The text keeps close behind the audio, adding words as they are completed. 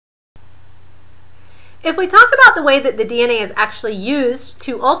If we talk about the way that the DNA is actually used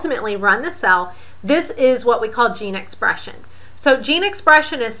to ultimately run the cell, this is what we call gene expression. So gene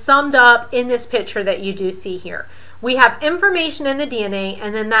expression is summed up in this picture that you do see here. We have information in the DNA,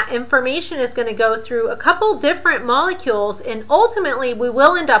 and then that information is going to go through a couple different molecules, and ultimately we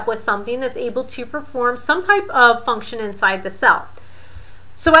will end up with something that's able to perform some type of function inside the cell.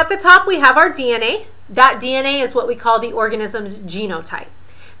 So at the top we have our DNA. That DNA is what we call the organism's genotype.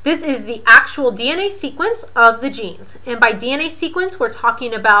 This is the actual DNA sequence of the genes. And by DNA sequence, we're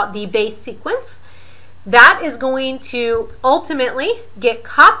talking about the base sequence. That is going to ultimately get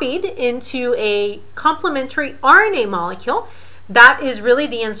copied into a complementary RNA molecule. That is really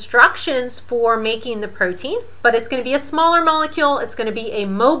the instructions for making the protein, but it's going to be a smaller molecule. It's going to be a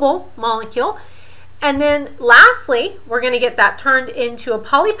mobile molecule. And then lastly, we're going to get that turned into a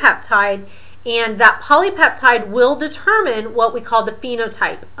polypeptide, and that polypeptide will determine what we call the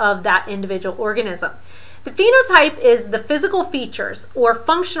phenotype of that individual organism. The phenotype is the physical features or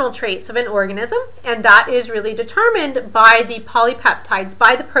functional traits of an organism, and that is really determined by the polypeptides,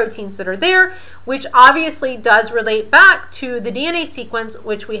 by the proteins that are there, which obviously does relate back to the DNA sequence,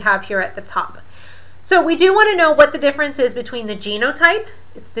 which we have here at the top. So we do want to know what the difference is between the genotype,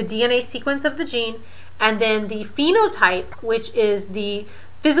 it's the DNA sequence of the gene, and then the phenotype, which is the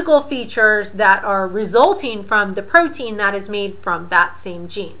physical features that are resulting from the protein that is made from that same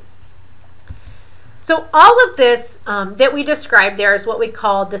gene. So all of this that we described there is what we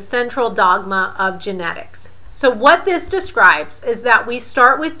call the central dogma of genetics. So what this describes is that we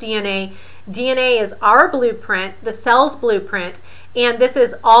start with DNA. DNA is our blueprint, the cell's blueprint, and this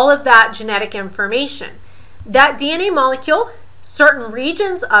is all of that genetic information. That DNA molecule, certain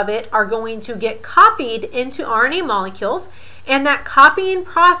regions of it are going to get copied into RNA molecules, and that copying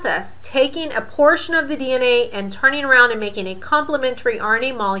process, taking a portion of the DNA and turning around and making a complementary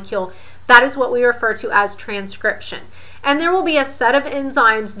RNA molecule, that is what we refer to as transcription. And there will be a set of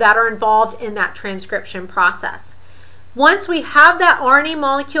enzymes that are involved in that transcription process. Once we have that RNA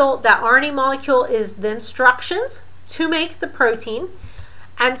molecule is the instructions to make the protein.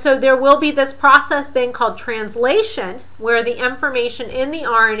 And so there will be this process then called translation, where the information in the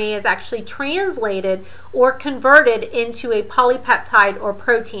RNA is actually translated or converted into a polypeptide or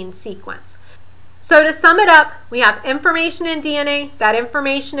protein sequence. So to sum it up, we have information in DNA. That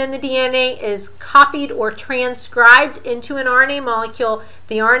information in the DNA is copied or transcribed into an RNA molecule.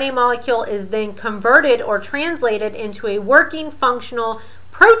 The RNA molecule is then converted or translated into a working functional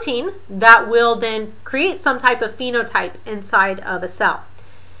protein that will then create some type of phenotype inside of a cell.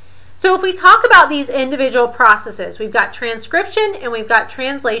 So if we talk about these individual processes, we've got transcription and we've got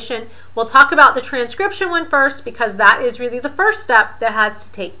translation. We'll talk about the transcription one first because that is really the first step that has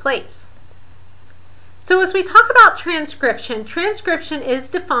to take place. So as we talk about transcription, transcription is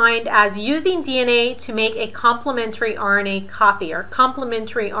defined as using DNA to make a complementary RNA copy or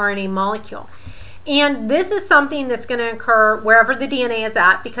complementary RNA molecule. And this is something that's going to occur wherever the DNA is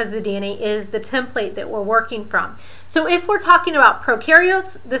at, because the DNA is the template that we're working from. So if we're talking about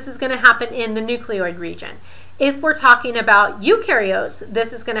prokaryotes, this is going to happen in the nucleoid region. If we're talking about eukaryotes,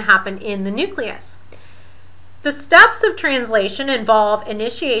 this is going to happen in the nucleus. The steps of translation involve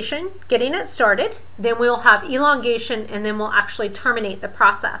initiation, getting it started, then we'll have elongation, and then we'll actually terminate the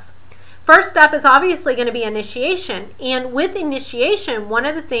process. First step is obviously going to be initiation, and with initiation, one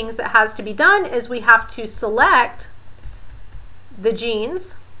of the things that has to be done is we have to select the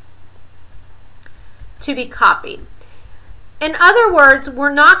genes to be copied. In other words,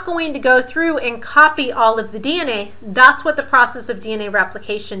 we're not going to go through and copy all of the DNA. That's what the process of DNA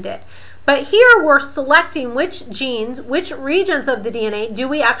replication did. But here we're selecting which genes, which regions of the DNA do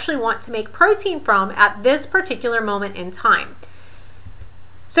we actually want to make protein from at this particular moment in time.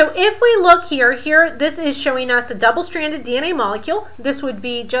 So if we look here, this is showing us a double-stranded DNA molecule. This would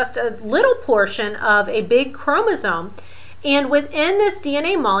be just a little portion of a big chromosome. And within this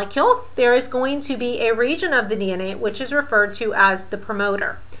DNA molecule, there is going to be a region of the DNA which is referred to as the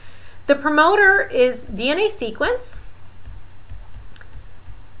promoter. The promoter is DNA sequence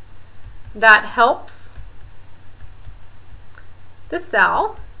that helps the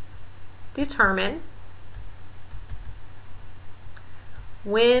cell determine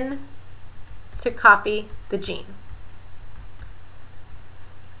when to copy the gene.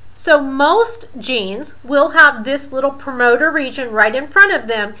 So most genes will have this little promoter region right in front of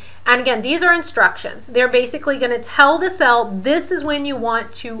them, and again, these are instructions. They're basically going to tell the cell this is when you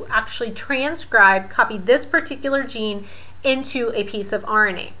want to actually transcribe, copy this particular gene into a piece of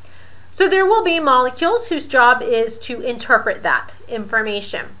RNA. So there will be molecules whose job is to interpret that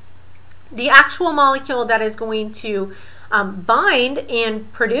information. The actual molecule that is going to bind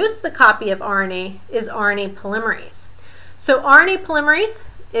and produce the copy of RNA is RNA polymerase. So RNA polymerase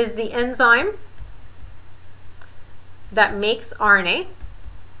is the enzyme that makes RNA.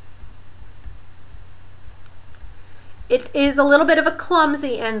 It is a little bit of a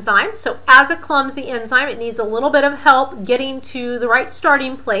clumsy enzyme. So as a clumsy enzyme, it needs a little bit of help getting to the right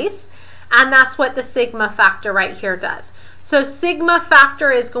starting place. And that's what the sigma factor right here does. So sigma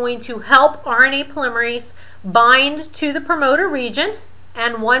factor is going to help RNA polymerase bind to the promoter region.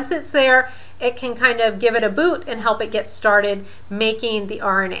 And once it's there, it can kind of give it a boot and help it get started making the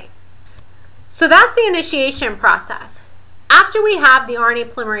RNA. So that's the initiation process. After we have the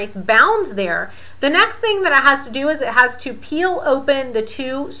RNA polymerase bound there, the next thing that it has to do is it has to peel open the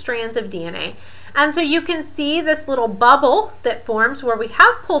 2 strands of DNA. And so you can see this little bubble that forms where we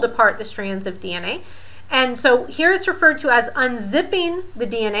have pulled apart the strands of DNA. And so here it's referred to as unzipping the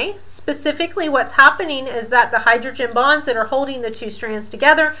DNA. Specifically, what's happening is that the hydrogen bonds that are holding the 2 strands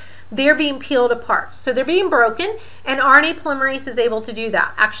together, they're being peeled apart. So they're being broken, and RNA polymerase is able to do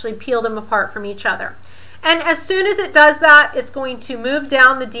that, actually peel them apart from each other. And as soon as it does that, it's going to move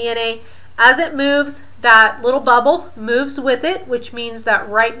down the DNA. As it moves, that little bubble moves with it, which means that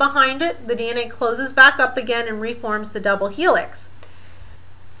right behind it, the DNA closes back up again and reforms the double helix.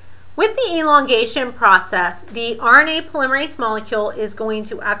 With the elongation process, the RNA polymerase molecule is going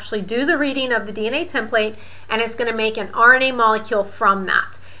to actually do the reading of the DNA template, and it's going to make an RNA molecule from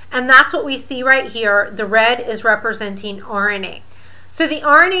that. And that's what we see right here. The red is representing RNA. So the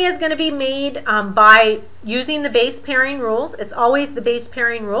RNA is going to be made by using the base pairing rules. It's always the base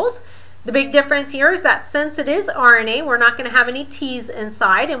pairing rules. The big difference here is that since it is RNA, we're not going to have any T's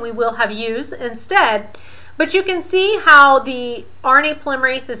inside, and we will have U's instead. But you can see how the RNA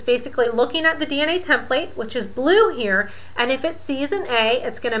polymerase is basically looking at the DNA template, which is blue here, and if it sees an A,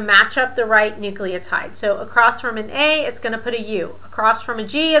 it's going to match up the right nucleotide. So across from an A, it's going to put a U. Across from a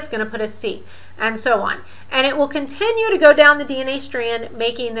G, it's going to put a C, and so on. And it will continue to go down the DNA strand,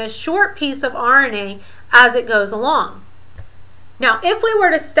 making this short piece of RNA as it goes along. Now, if we were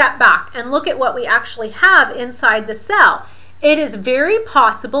to step back and look at what we actually have inside the cell, it is very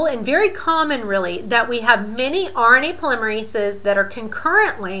possible and very common, really, that we have many RNA polymerases that are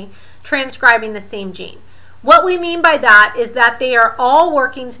concurrently transcribing the same gene. What we mean by that is that they are all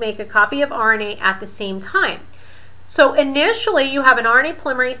working to make a copy of RNA at the same time. So initially, you have an RNA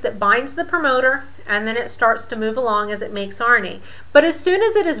polymerase that binds the promoter, and then it starts to move along as it makes RNA. But as soon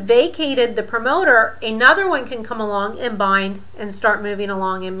as it has vacated the promoter, another one can come along and bind and start moving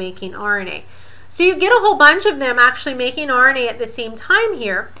along and making RNA. So you get a whole bunch of them actually making RNA at the same time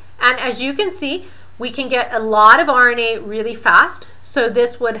here. And as you can see, we can get a lot of RNA really fast. So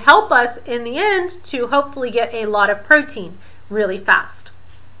this would help us in the end to hopefully get a lot of protein really fast.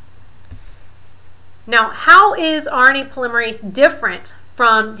 Now, how is RNA polymerase different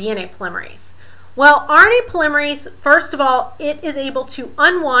from DNA polymerase? Well, RNA polymerase, first of all, it is able to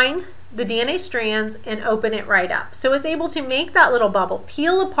unwind the DNA strands and open it right up. So it's able to make that little bubble,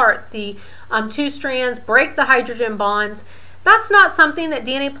 peel apart the 2 strands, break the hydrogen bonds. That's not something that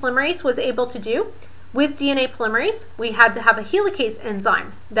DNA polymerase was able to do. With DNA polymerase, we had to have a helicase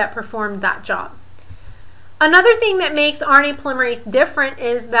enzyme that performed that job. Another thing that makes RNA polymerase different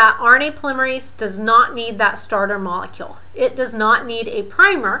is that RNA polymerase does not need that starter molecule. It does not need a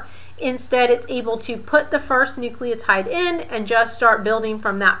primer. Instead, it's able to put the first nucleotide in and just start building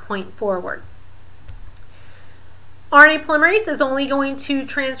from that point forward. RNA polymerase is only going to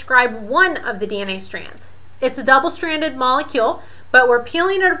transcribe one of the DNA strands. It's a double-stranded molecule, but we're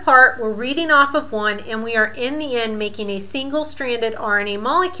peeling it apart, we're reading off of one, and we are in the end making a single-stranded RNA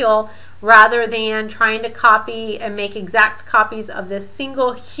molecule rather than trying to copy and make exact copies of this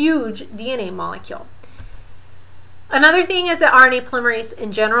single huge DNA molecule. Another thing is that RNA polymerase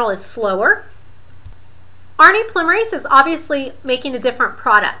in general is slower. RNA polymerase is obviously making a different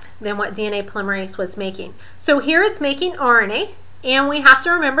product than what DNA polymerase was making. So here it's making RNA, and we have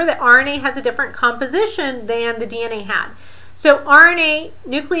to remember that RNA has a different composition than the DNA had. So RNA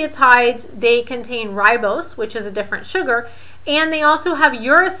nucleotides, they contain ribose, which is a different sugar, and they also have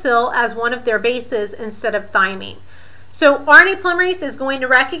uracil as one of their bases instead of thymine. So RNA polymerase is going to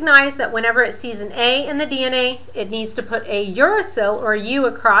recognize that whenever it sees an A in the DNA, it needs to put a uracil or a U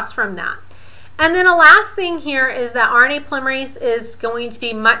across from that. And then a last thing here is that RNA polymerase is going to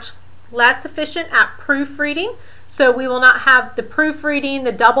be much less efficient at proofreading. So we will not have the proofreading,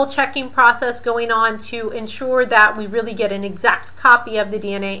 the double checking process going on to ensure that we really get an exact copy of the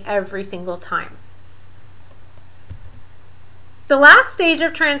DNA every single time. The last stage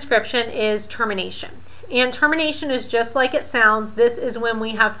of transcription is termination. And termination is just like it sounds. This is when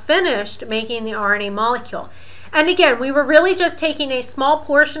we have finished making the RNA molecule. And again, we were really just taking a small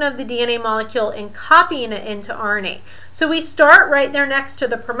portion of the DNA molecule and copying it into RNA. So we start right there next to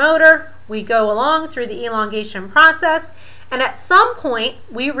the promoter, we go along through the elongation process, and at some point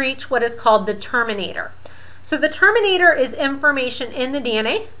we reach what is called the terminator. So the terminator is information in the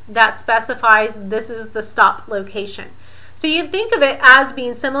DNA that specifies this is the stop location. So you can think of it as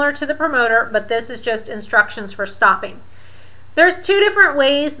being similar to the promoter, but this is just instructions for stopping. There's two different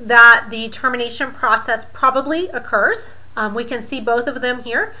ways that the termination process probably occurs. We can see both of them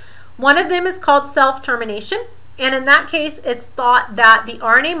here. One of them is called self-termination, and in that case, it's thought that the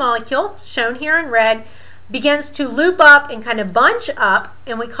RNA molecule, shown here in red, begins to loop up and kind of bunch up,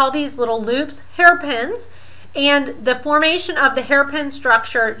 and we call these little loops hairpins, and the formation of the hairpin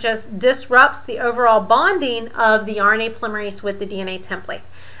structure just disrupts the overall bonding of the RNA polymerase with the DNA template.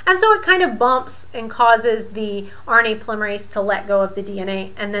 And so it kind of bumps and causes the RNA polymerase to let go of the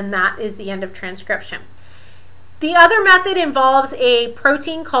DNA, and then that is the end of transcription. The other method involves a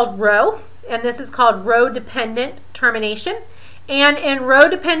protein called Rho, and this is called Rho-dependent termination. And in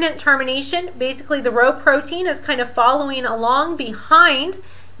Rho-dependent termination, basically the Rho protein is kind of following along behind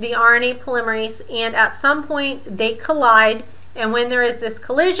the RNA polymerase, and at some point they collide, and when there is this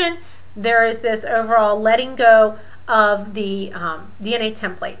collision, there is this overall letting go of the DNA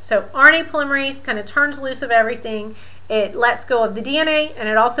template. So RNA polymerase kind of turns loose of everything. It lets go of the DNA, and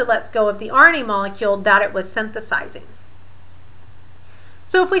it also lets go of the RNA molecule that it was synthesizing.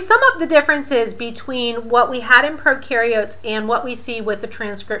 So if we sum up the differences between what we had in prokaryotes and what we see with the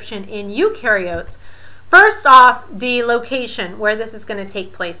transcription in eukaryotes, first off, the location where this is going to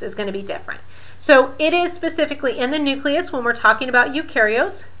take place is going to be different. So it is specifically in the nucleus when we're talking about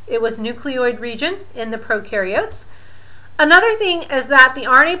eukaryotes. It was nucleoid region in the prokaryotes. Another thing is that the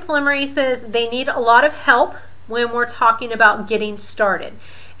RNA polymerases, they need a lot of help when we're talking about getting started.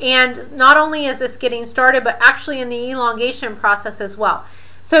 And not only is this getting started, but actually in the elongation process as well.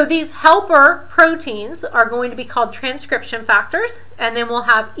 So these helper proteins are going to be called transcription factors, and then we'll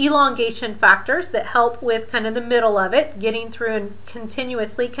have elongation factors that help with kind of the middle of it, getting through and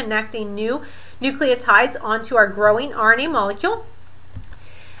continuously connecting new nucleotides onto our growing RNA molecule.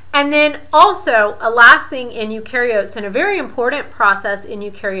 And then also a last thing in eukaryotes, and a very important process in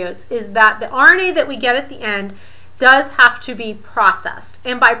eukaryotes, is that the RNA that we get at the end does have to be processed.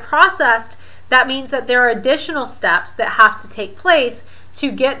 And by processed, that means that there are additional steps that have to take place to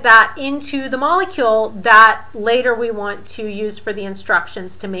get that into the molecule that later we want to use for the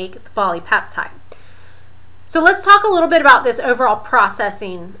instructions to make the polypeptide. So let's talk a little bit about this overall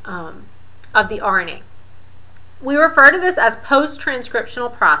processing of the RNA. We refer to this as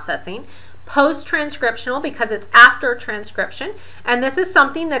post-transcriptional processing. Post-transcriptional because it's after transcription, and this is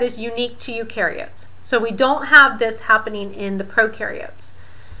something that is unique to eukaryotes. So we don't have this happening in the prokaryotes.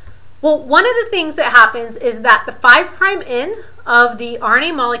 Well, one of the things that happens is that the 5' end of the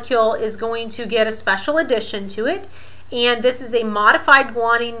RNA molecule is going to get a special addition to it, and this is a modified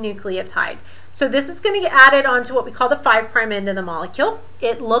guanine nucleotide. So this is going to get added onto what we call the 5' end of the molecule.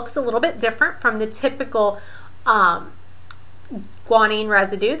 It looks a little bit different from the typical guanine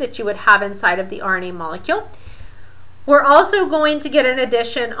residue that you would have inside of the RNA molecule. We're also going to get an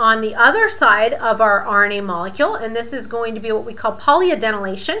addition on the other side of our RNA molecule, and this is going to be what we call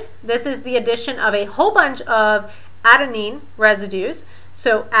polyadenylation. This is the addition of a whole bunch of adenine residues,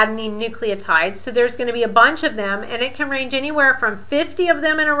 so adenine nucleotides. So there's going to be a bunch of them, and it can range anywhere from 50 of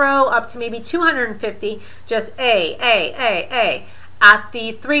them in a row up to maybe 250, just A, at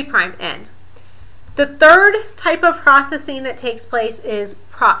the 3' end. The third type of processing that takes place is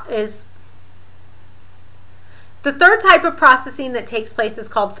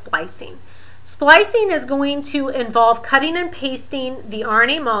called splicing. Splicing is going to involve cutting and pasting the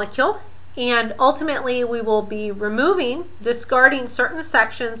RNA molecule, and ultimately we will be discarding certain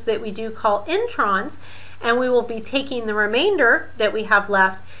sections that we do call introns, and we will be taking the remainder that we have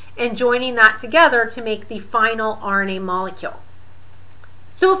left and joining that together to make the final RNA molecule.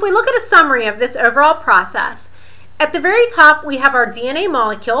 So if we look at a summary of this overall process, at the very top we have our DNA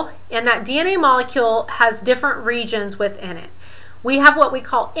molecule, and that DNA molecule has different regions within it. We have what we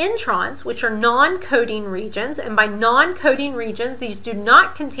call introns, which are non-coding regions, and by non-coding regions, these do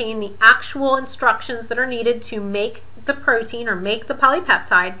not contain the actual instructions that are needed to make the protein or make the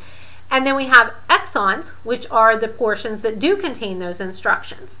polypeptide. And then we have exons, which are the portions that do contain those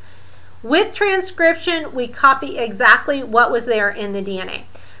instructions. With transcription, we copy exactly what was there in the DNA.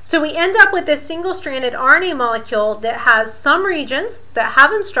 So we end up with this single-stranded RNA molecule that has some regions that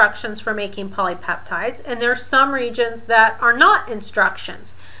have instructions for making polypeptides, and there are some regions that are not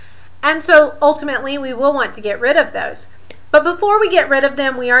instructions. And so ultimately we will want to get rid of those. But before we get rid of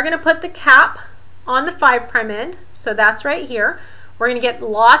them, we are going to put the cap on the 5' end, so that's right here. We're going to get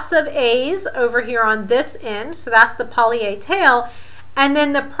lots of A's over here on this end, so that's the poly A tail. And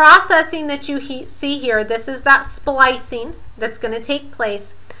then the processing that you see here, this is that splicing that's going to take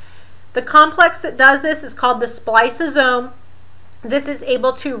place. The complex that does this is called the spliceosome. This is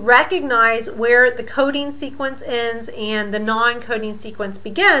able to recognize where the coding sequence ends and the non-coding sequence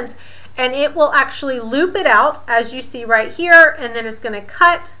begins, and it will actually loop it out as you see right here, and then it's going to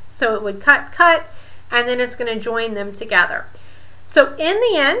cut, so it would cut, and then it's going to join them together. So in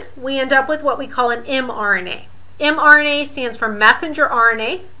the end, we end up with what we call an mRNA. mRNA stands for messenger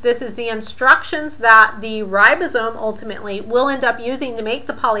RNA. This is the instructions that the ribosome ultimately will end up using to make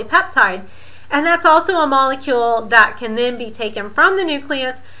the polypeptide. And that's also a molecule that can then be taken from the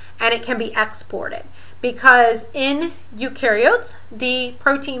nucleus and it can be exported. Because in eukaryotes, the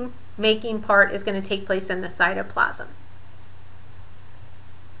protein making part is going to take place in the cytoplasm.